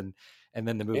 then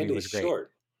the movie was great.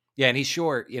 Short. Yeah. And he's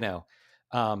short,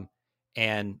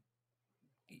 and,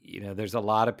 there's a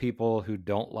lot of people who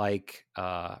don't like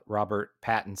Robert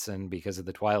Pattinson because of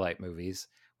the Twilight movies,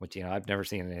 which, I've never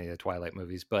seen any of the Twilight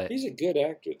movies, but he's a good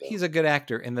actor, though. He's a good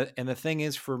actor. And the thing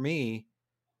is, for me,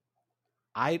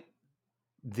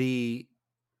 the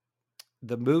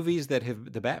movies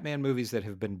the Batman movies that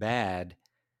have been bad,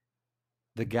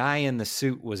 the guy in the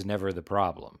suit was never the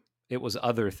problem. It was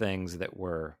other things that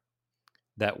were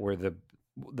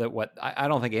what I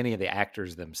don't think any of the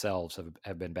actors themselves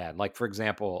have been bad. Like, for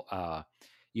example,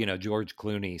 George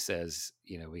Clooney says,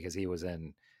 because he was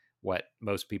in what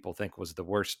most people think was the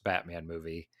worst Batman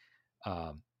movie.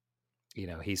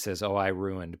 He says, "Oh, I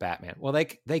ruined Batman." Well,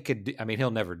 they could. I mean,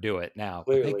 he'll never do it now,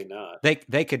 but Clearly not.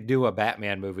 they could do a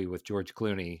Batman movie with George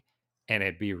Clooney, and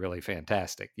it'd be really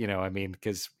fantastic. I mean,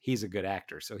 because he's a good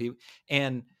actor. So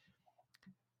and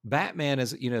Batman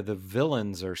is, the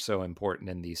villains are so important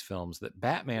in these films that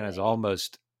Batman is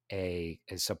almost a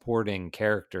supporting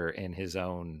character in his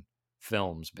own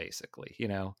films, basically.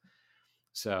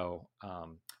 So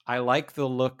I like the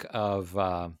look of.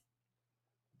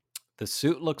 The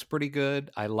suit looks pretty good.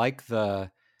 I like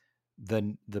the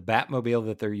Batmobile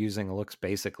that they're using looks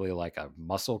basically like a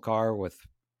muscle car with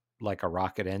like a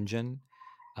rocket engine.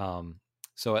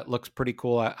 So it looks pretty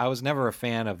cool. I was never a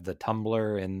fan of the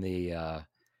tumbler in the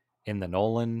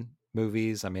Nolan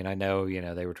movies. I mean, I know,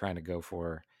 they were trying to go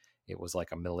for it was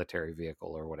like a military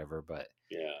vehicle or whatever, but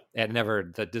yeah,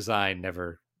 the design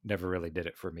never really did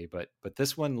it for me. But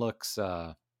this one looks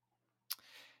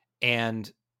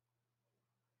and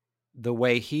the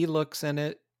way he looks in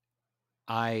it,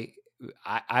 I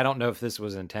don't know if this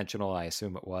was intentional. I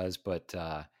assume it was, but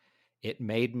it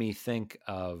made me think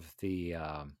of the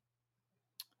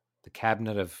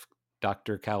Cabinet of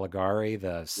Dr. Caligari,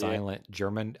 the silent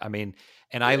German. I mean,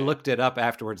 and I looked it up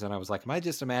afterwards, and I was like, "Am I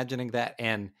just imagining that?"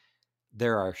 And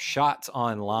there are shots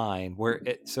online where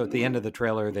so at the end of the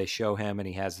trailer they show him, and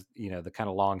he has the kind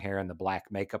of long hair and the black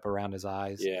makeup around his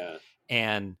eyes. Yeah,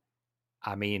 and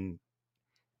I mean,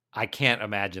 I can't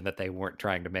imagine that they weren't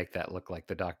trying to make that look like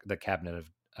the Cabinet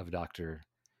of Dr.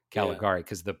 Caligari,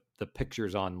 because the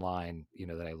pictures online,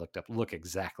 that I looked up look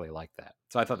exactly like that.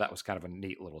 So I thought that was kind of a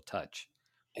neat little touch.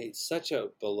 It's such a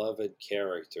beloved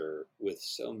character with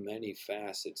so many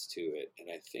facets to it, and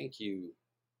I think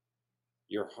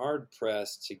you're hard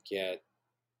pressed to get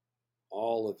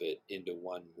all of it into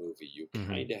one movie. You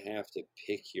kind of have to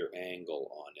pick your angle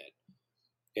on it.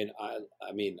 And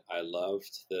I mean, I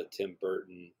loved the Tim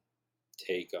Burton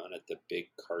take on it, the big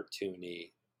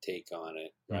cartoony take on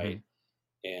it, right?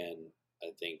 And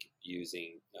I think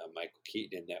using Michael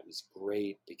Keaton in that was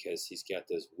great because he's got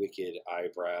those wicked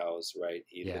eyebrows, right?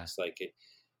 He looks like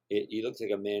he looks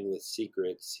like a man with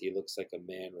secrets. He looks like a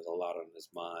man with a lot on his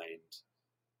mind.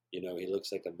 He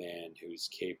looks like a man who's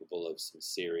capable of some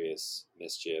serious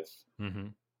mischief.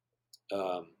 And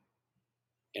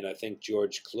I think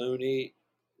George Clooney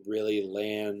really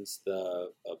lands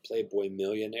the Playboy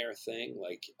millionaire thing.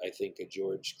 Like, I think a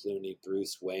George Clooney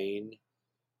Bruce Wayne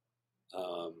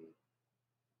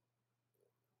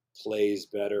plays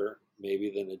better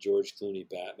maybe than a George Clooney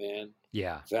Batman.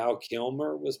 Yeah. Val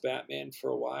Kilmer was Batman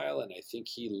for a while, and I think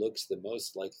he looks the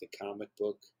most like the comic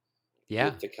book. Yeah.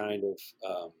 With the kind of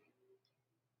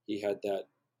he had that,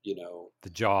 the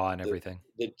jaw and everything.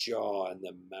 The jaw and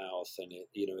the mouth, and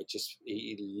it just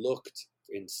he looked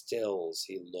in stills.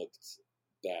 He looked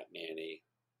Batman-y.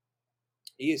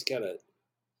 He's got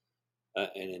an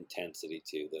intensity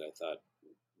too that I thought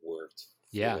worked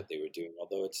for what they were doing,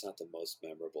 although it's not the most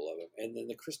memorable of them. And then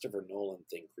the Christopher Nolan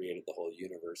thing created the whole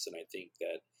universe, and I think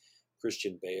that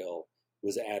Christian Bale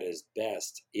was at his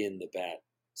best in the Bat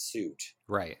suit.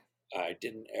 Right. I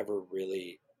didn't ever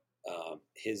really.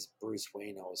 His Bruce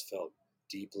Wayne always felt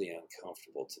deeply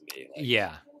uncomfortable to me. Like,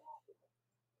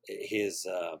 his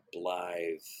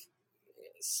blithe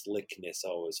slickness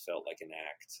always felt like an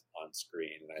act on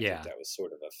screen, and I think that was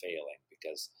sort of a failing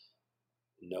because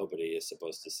nobody is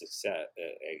supposed to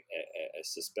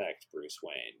suspect Bruce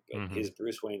Wayne, but his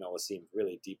Bruce Wayne always seemed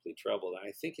really deeply troubled. And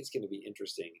I think it's going to be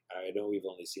interesting. I know we've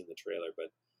only seen the trailer,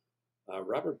 but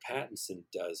Robert Pattinson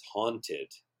does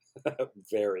Haunted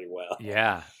very well.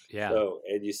 Yeah. So,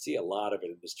 and you see a lot of it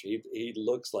in the street. He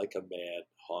looks like a man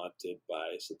haunted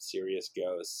by some serious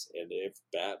ghosts. And if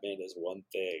Batman is one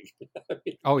thing, I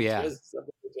mean, just some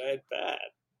giant bat.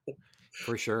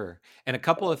 For sure. And a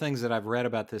couple of things that I've read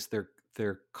about this,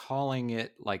 they're calling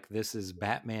it like this is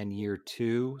Batman Year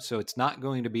 2. So it's not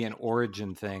going to be an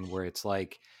origin thing where it's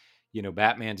like,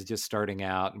 Batman's just starting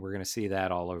out and we're going to see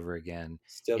that all over again.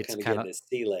 Still kind of getting his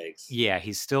sea legs. Yeah,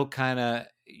 he's still kind of,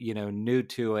 new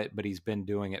to it, but he's been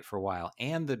doing it for a while.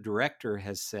 And the director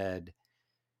has said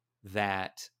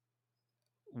that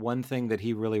one thing that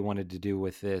he really wanted to do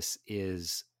with this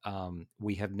is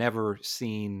we have never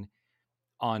seen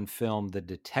on film the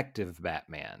detective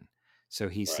Batman. So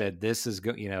he said this is,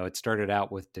 it started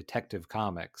out with Detective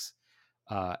Comics,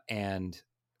 and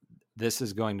this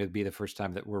is going to be the first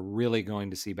time that we're really going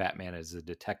to see Batman as a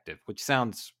detective, which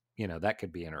sounds, that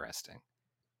could be interesting.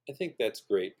 I think that's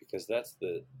great because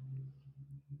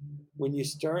when you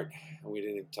start, we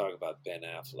didn't even talk about Ben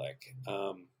Affleck.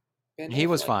 He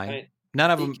was fine.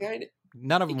 None of them.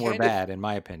 None of he them were kind of bad, in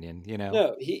my opinion.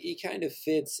 no, he kind of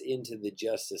fits into the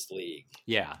Justice League.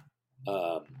 Yeah.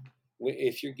 Um,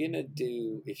 if you're gonna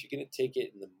take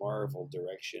it in the Marvel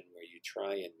direction where you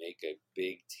try and make a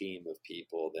big team of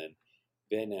people, then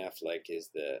Ben Affleck is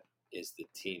the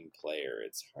team player.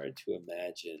 It's hard to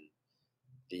imagine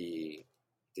the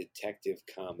Detective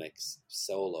Comics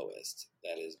soloist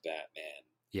that is Batman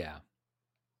Yeah.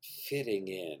 fitting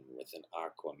in with an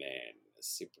Aquaman, a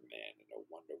Superman, and a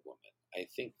Wonder Woman. I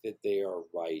think that they are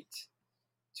right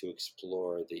to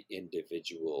explore the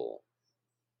individual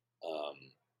um,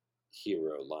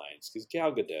 hero lines because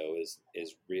Gal Gadot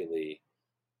is really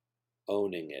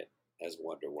owning it as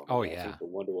Wonder Woman. Oh, I yeah. think the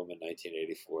Wonder Woman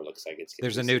 1984 looks like it's going to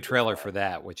There's be a new super trailer fun. for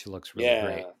that, which looks really Yeah,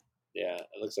 great. yeah,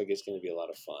 it looks like it's going to be a lot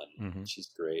of fun. Mm-hmm. She's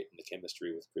great, and the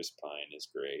chemistry with Chris Pine is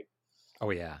great. Oh,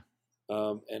 yeah.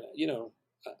 And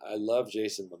I love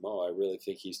Jason Momoa. I really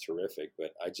think he's terrific,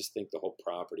 but I just think the whole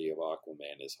property of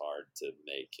Aquaman is hard to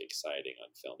make exciting on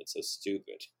film. It's so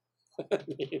stupid. I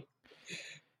mean,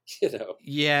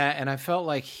 Yeah, and I felt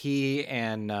like he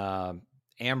and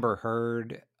Amber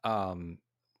Heard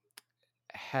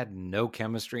had no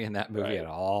chemistry in that movie right. at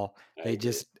all. I They agree.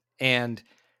 just and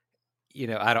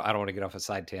I don't want to get off a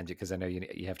side tangent because I know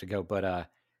you have to go, but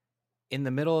in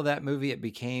the middle of that movie, it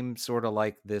became sort of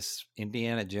like this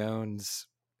Indiana Jones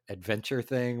adventure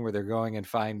thing where they're going and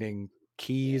finding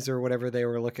keys or whatever they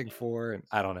were looking for, and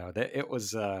I don't know. It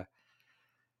was. I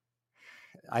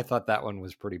thought that one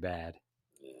was pretty bad.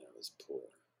 Yeah, it was poor.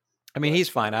 I mean, But he's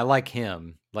fine. I like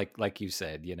him. Like you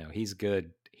said, he's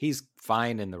good. He's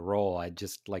fine in the role. I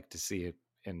just like to see it,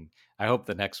 and I hope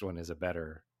the next one is a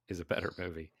better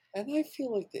movie. and I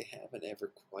feel like they haven't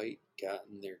ever quite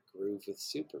gotten their groove with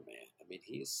Superman. I mean,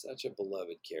 he's such a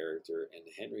beloved character, and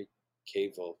Henry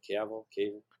Cavill,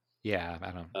 Yeah,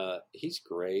 I don't. he's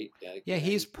great. Yeah,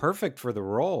 he's perfect for the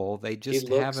role. They He just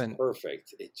looks haven't.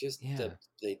 perfect. It just Yeah.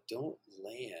 they don't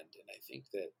land, and I think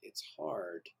that it's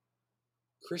hard.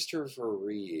 Christopher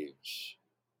Reeves.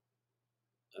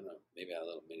 I don't know. Maybe I had a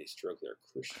little mini stroke there.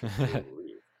 Christopher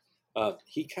Reeves.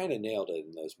 He kind of nailed it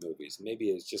in those movies. Maybe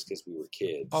it's just because we were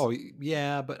kids. Oh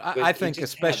yeah, but But I he think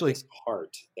just especially had this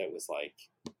heart that was like,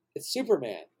 it's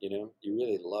Superman. You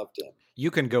really loved him. you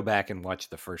can go back and watch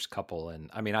the first couple, and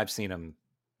I mean I've seen them,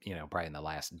 probably in the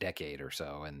last decade or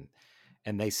so,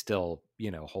 and they still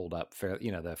hold up fair.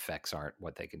 The effects aren't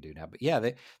what they can do now, but yeah,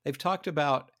 they've talked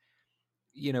about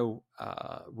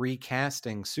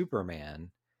recasting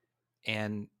Superman,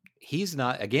 and he's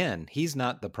not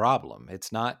the problem.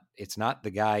 It's not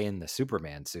the guy in the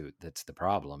Superman suit that's the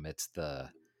problem. It's the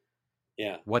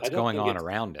Yeah, I what's don't going think on it's.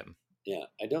 around him. Yeah,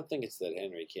 I don't think it's that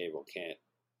Henry Cavill can't.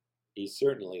 He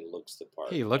certainly looks the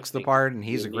part. He I looks the think part, and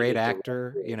he's you a need a great director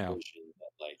actor. or vision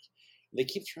that like they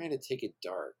keep trying to take it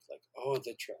dark. Like, oh,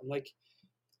 I'm like,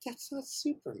 that's not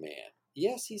Superman.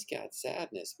 Yes, he's got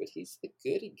sadness, but he's the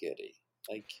goody goody.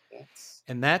 Like that's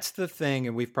And that's the thing,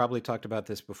 and we've probably talked about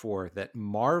this before, that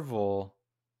Marvel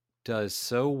does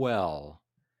so well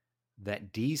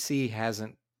that DC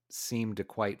hasn't seemed to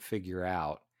quite figure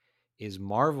out is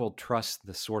Marvel trusts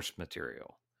the source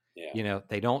material. yeah,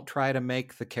 They don't try to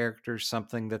make the characters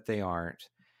something that they aren't.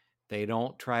 They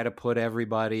don't try to put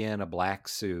everybody in a black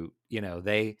suit.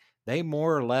 They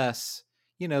more or less,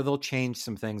 they'll change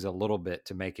some things a little bit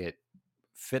to make it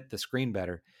fit the screen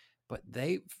better. But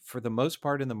for the most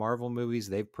part in the Marvel movies,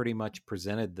 they've pretty much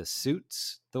presented the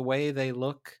suits the way they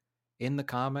look in the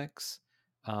comics.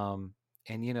 And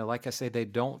like I say, they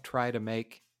don't try to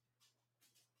make,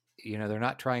 they're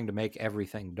not trying to make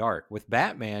everything dark. With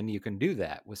Batman, you can do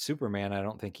that. With Superman, I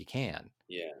don't think you can.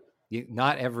 yeah.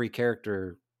 Not every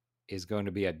character is going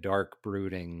to be a dark,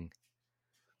 brooding,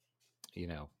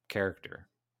 character.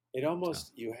 It So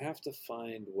almost you have to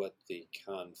find what the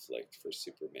conflict for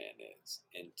Superman is,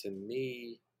 and to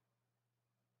me,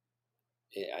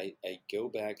 I go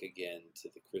back again to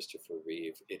the Christopher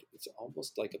Reeve. It's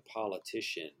almost like a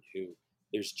politician who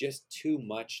there's just too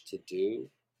much to do.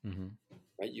 mhm.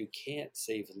 Right? You can't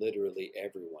save literally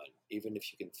everyone, even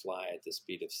if you can fly at the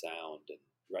speed of sound. And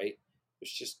right,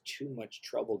 there's just too much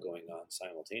trouble going on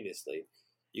simultaneously.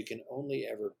 You can only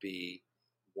ever be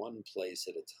one place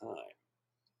at a time,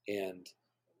 and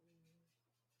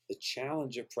the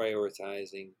challenge of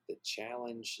prioritizing, the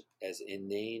challenge, as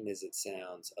inane as it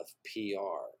sounds, of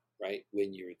PR, right?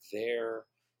 When you're there,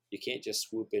 you can't just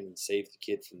swoop in and save the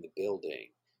kid from the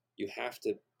building. You have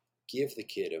to give the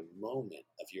kid a moment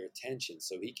of your attention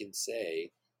so he can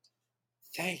say,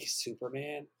 thanks,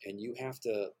 Superman. And you have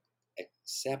to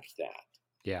accept that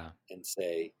Yeah. and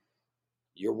say,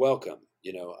 you're welcome.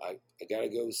 I got to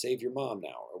go save your mom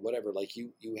now or whatever. Like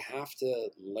you have to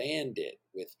land it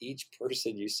with each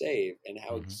person you save and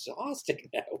how Hmm. exhausting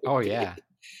that would Oh be. yeah,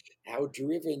 How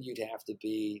driven you'd have to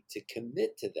be to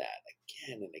commit to that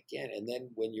again and again. And then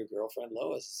when your girlfriend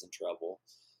Lois is in trouble,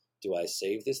 do I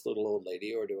save this little old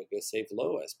lady or do I go save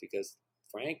Lois? Because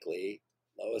frankly,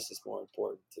 Lois is more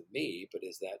important to me, but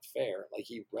is that fair? Like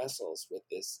he wrestles with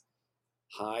this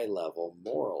high level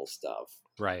moral stuff,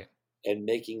 right. and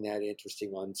making that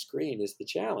interesting on screen is the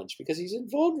challenge because he's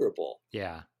invulnerable.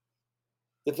 Yeah.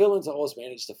 The villains always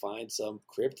manage to find some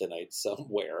kryptonite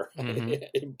somewhere, Hmm.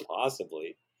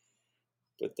 impossibly,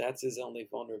 but that's his only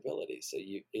vulnerability. So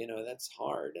that's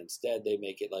hard. Instead, they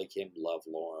make it like him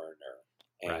lovelorn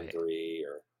or Right. angry,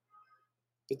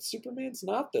 but Superman's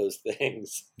not those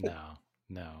things. No,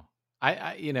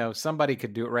 no. Somebody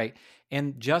could do it right.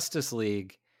 And Justice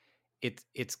League, it's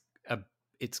a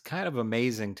it's kind of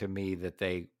amazing to me that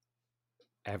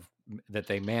have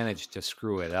they managed to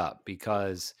screw it up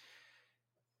because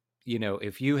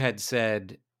if you had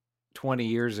said 20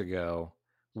 years ago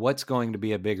what's going to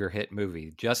be a bigger hit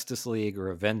movie, Justice League or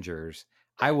Avengers,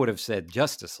 I Right, would have said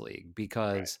Justice League right,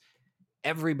 because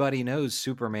everybody knows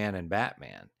Superman and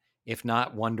Batman, if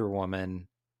not Wonder Woman,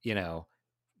 you know,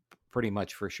 pretty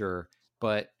much for sure.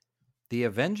 But the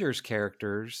Avengers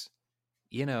characters,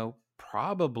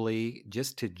 probably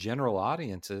just to general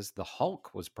audiences, the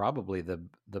Hulk was probably the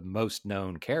most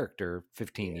known character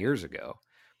 15 yeah, years ago,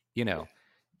 you yeah. know.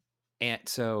 And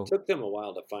so, Took them a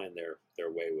while to find their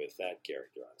way with that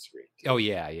character on screen too. oh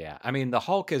yeah, yeah. I mean, the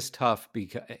Hulk is tough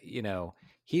because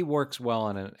he works well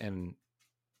in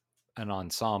an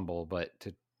ensemble, but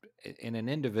in an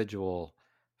individual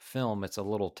film, it's a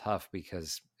little tough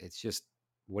because it's just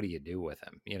what do you do with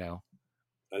him?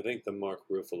 I think the Mark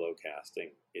Ruffalo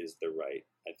casting is the right.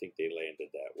 I think they landed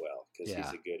that well because he's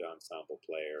Yeah. a good ensemble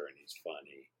player and he's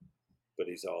funny, but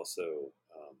he's also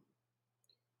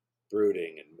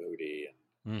brooding and moody,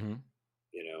 and Hmm.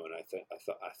 and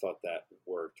I thought that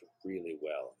worked really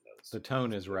well in The those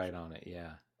tone is right individuals. on it.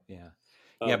 Yeah. Yeah.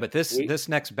 Yeah, but this We this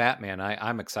next Batman,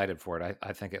 I'm excited for it.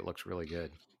 I think it looks really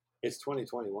good. It's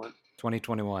 2021.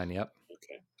 2021. Yep.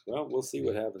 Okay, well, we'll see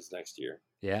what Yeah. happens next year.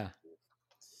 Yeah.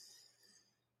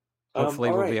 Hopefully,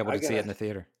 All we'll be right, able I to see it gotta in the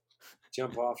theater.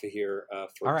 jump off of here All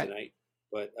for right. tonight.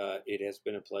 But it has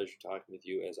been a pleasure talking with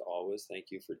you as always.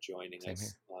 Thank you for joining Same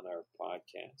us here. on our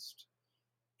podcast.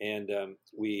 And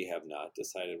we have not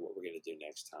decided what we're going to do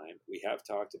next time. We have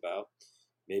talked about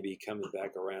maybe coming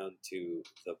back around to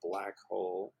The Black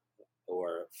Hole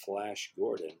or Flash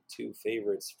Gordon, two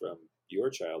favorites from your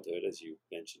childhood, as you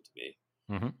mentioned to me,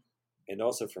 Hmm. and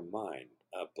also from mine,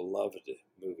 beloved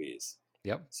movies.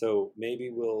 Yep. So maybe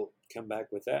we'll come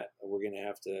back with that. We're going to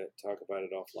have to talk about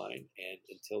it offline. And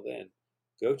until then,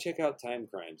 go check out Time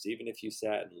Crimes. Even if you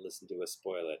sat and listened to us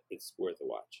spoil it, it's worth a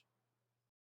watch.